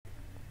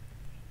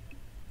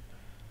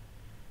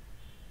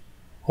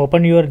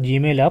Open your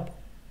Gmail app.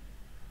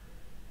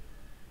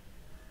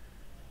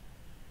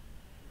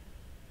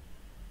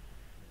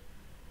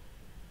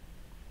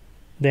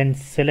 Then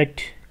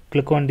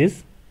click on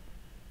this.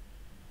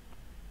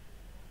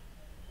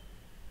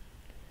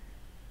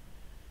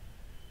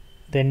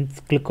 Then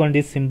click on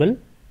this symbol.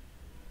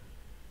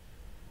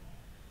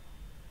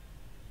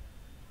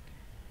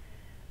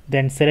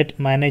 Then select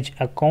manage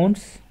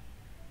accounts.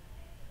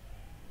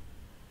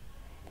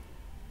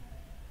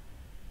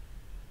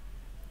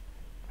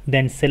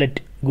 Then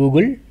select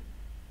Google.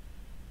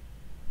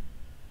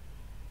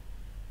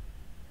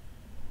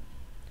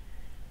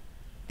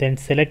 Then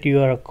select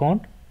your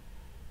account.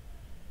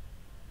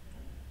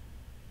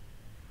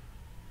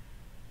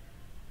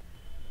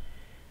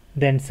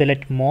 Then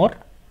select more.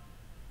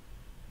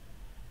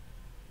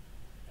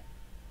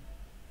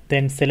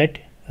 Then select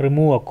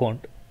remove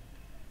account.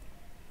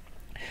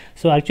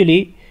 So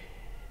actually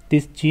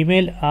this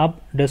Gmail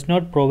app does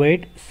not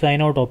provide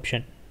sign out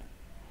option.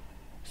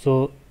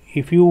 So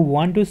if you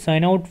want to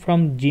sign out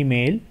from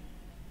Gmail,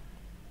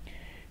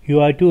 you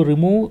have to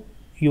remove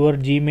your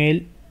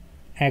Gmail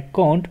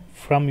account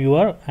from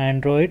your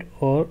Android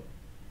or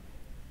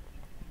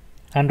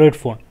Android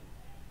phone.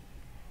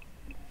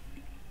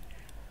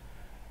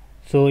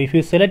 So if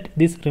you select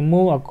this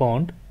remove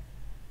account,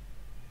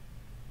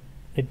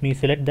 let me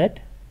select that.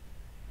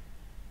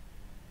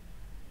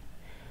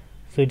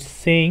 So it's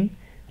saying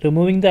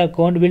removing the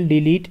account will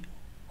delete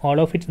all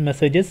of its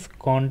messages,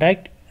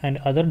 contact and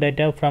other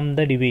data from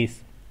the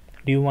device.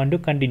 Do you want to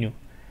continue?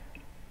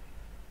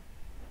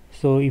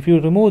 So if you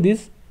remove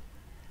this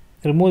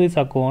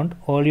account,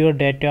 all your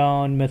data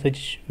and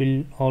message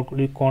will, all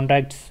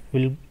contacts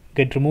will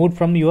get removed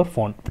from your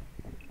phone.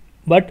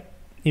 But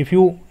if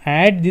you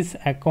add this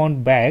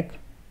account back,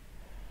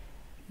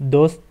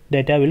 those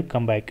data will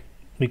come back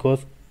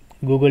because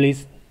Google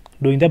is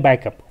doing the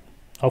backup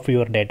of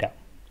your data.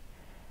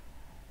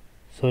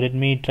 So let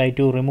me try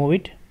to remove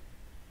it.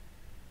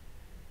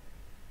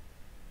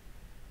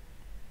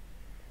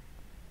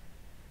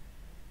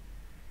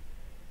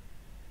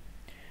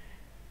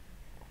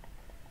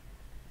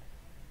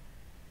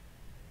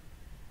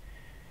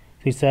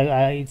 It's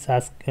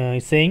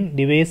saying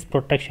device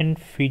protection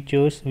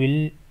features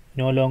will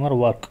no longer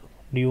work.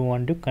 Do you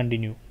want to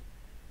continue?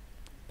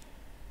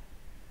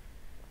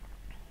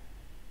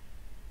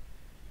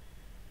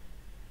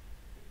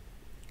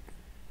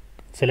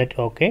 Select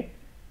OK.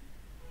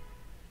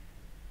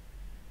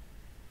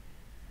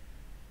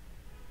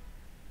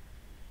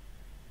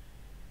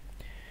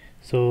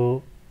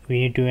 So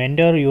we need to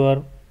enter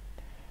your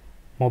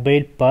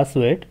mobile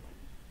password.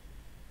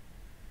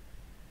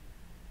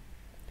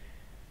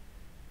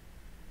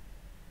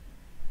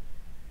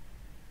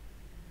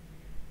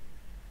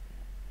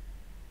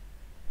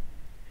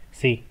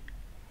 See,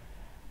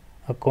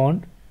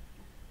 account,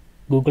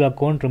 Google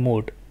account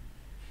removed.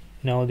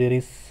 Now there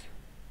is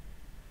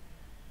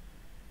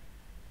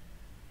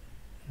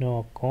no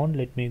account.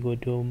 Let me go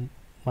to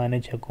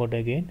manage account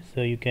again.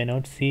 So you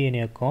cannot see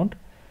any account.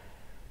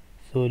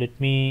 So let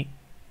me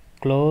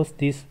close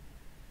these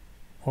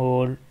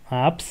all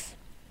apps,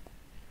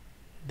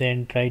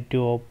 then try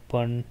to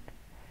open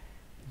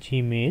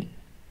Gmail.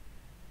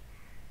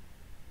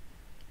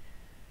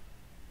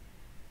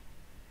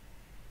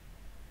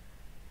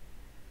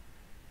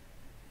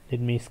 Let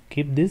me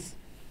skip this.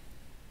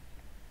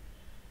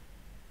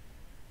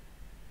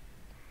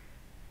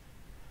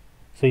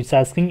 So it's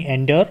asking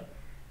enter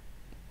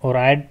or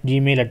add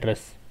Gmail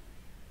address.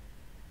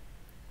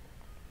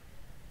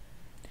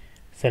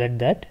 Select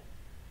that.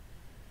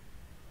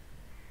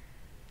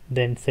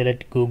 Then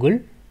select Google.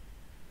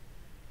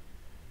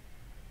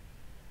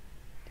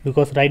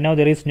 Because right now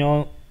there is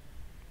no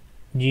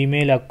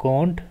Gmail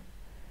account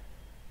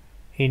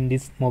in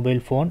this mobile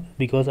phone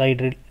because I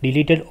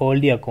deleted all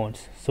the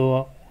accounts.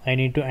 So I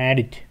need to add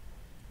it.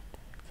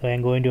 So I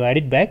am going to add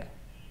it back.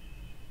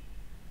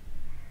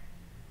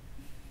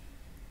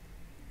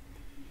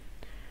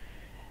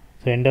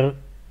 So enter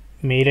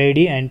mail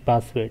ID and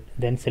password,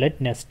 then select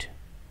next.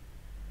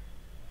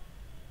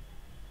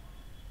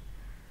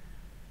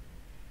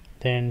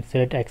 Then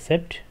select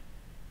accept.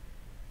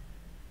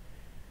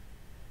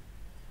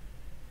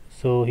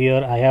 So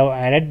here I have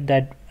added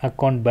that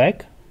account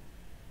back.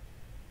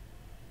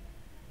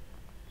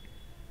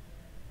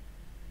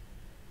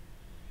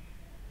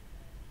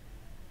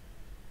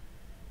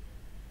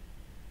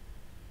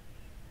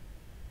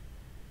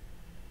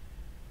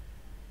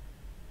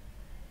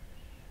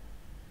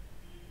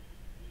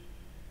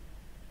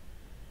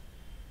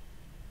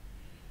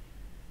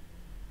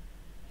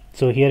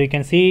 So here you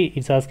can see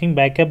it's asking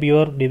backup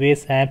your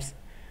device apps,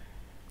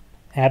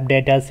 app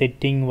data,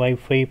 setting,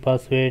 Wi-Fi,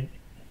 password,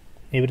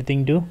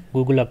 everything to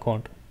Google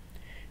account.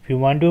 If you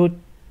want to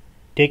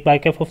take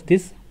backup of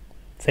this,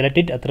 select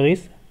it,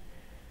 otherwise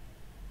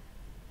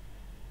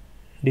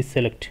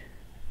deselect,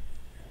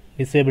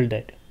 disable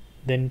that,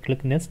 then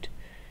click next.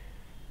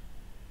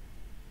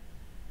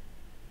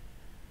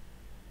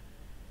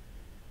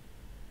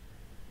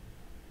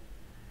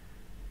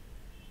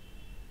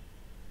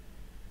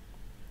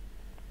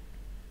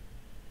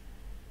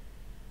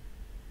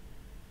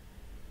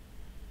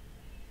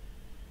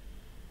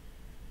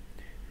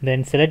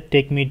 then select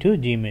take me to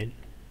Gmail.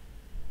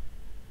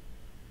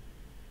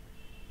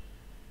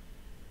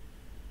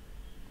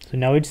 So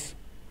now it's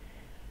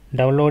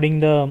downloading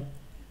the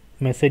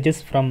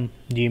messages from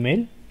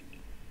Gmail.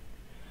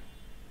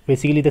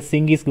 Basically the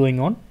sync is going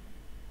on.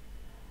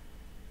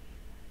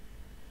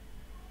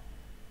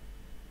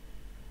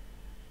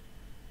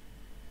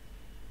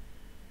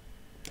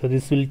 So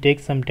this will take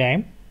some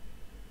time.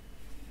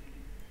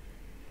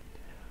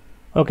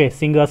 Okay,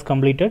 sync was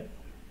completed.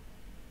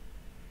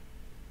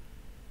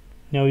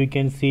 Now you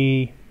can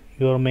see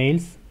your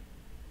mails.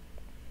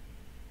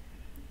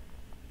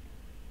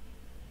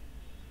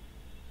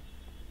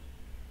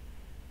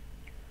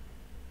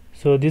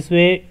 So this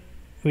way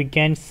we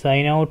can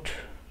sign out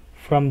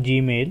from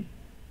Gmail.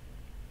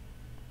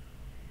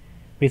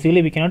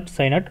 Basically we cannot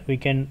sign out, we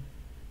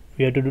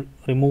have to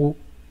remove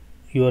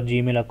your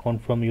Gmail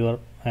account from your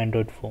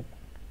Android phone.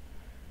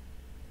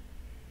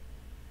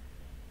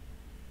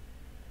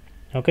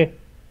 Okay,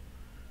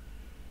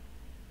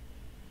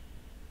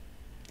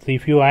 so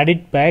if you add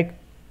it back,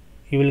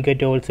 you will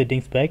get all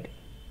settings back,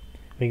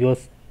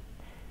 because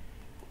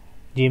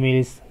Gmail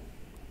is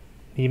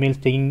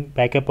taking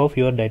backup of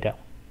your data.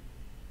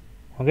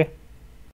 Okay.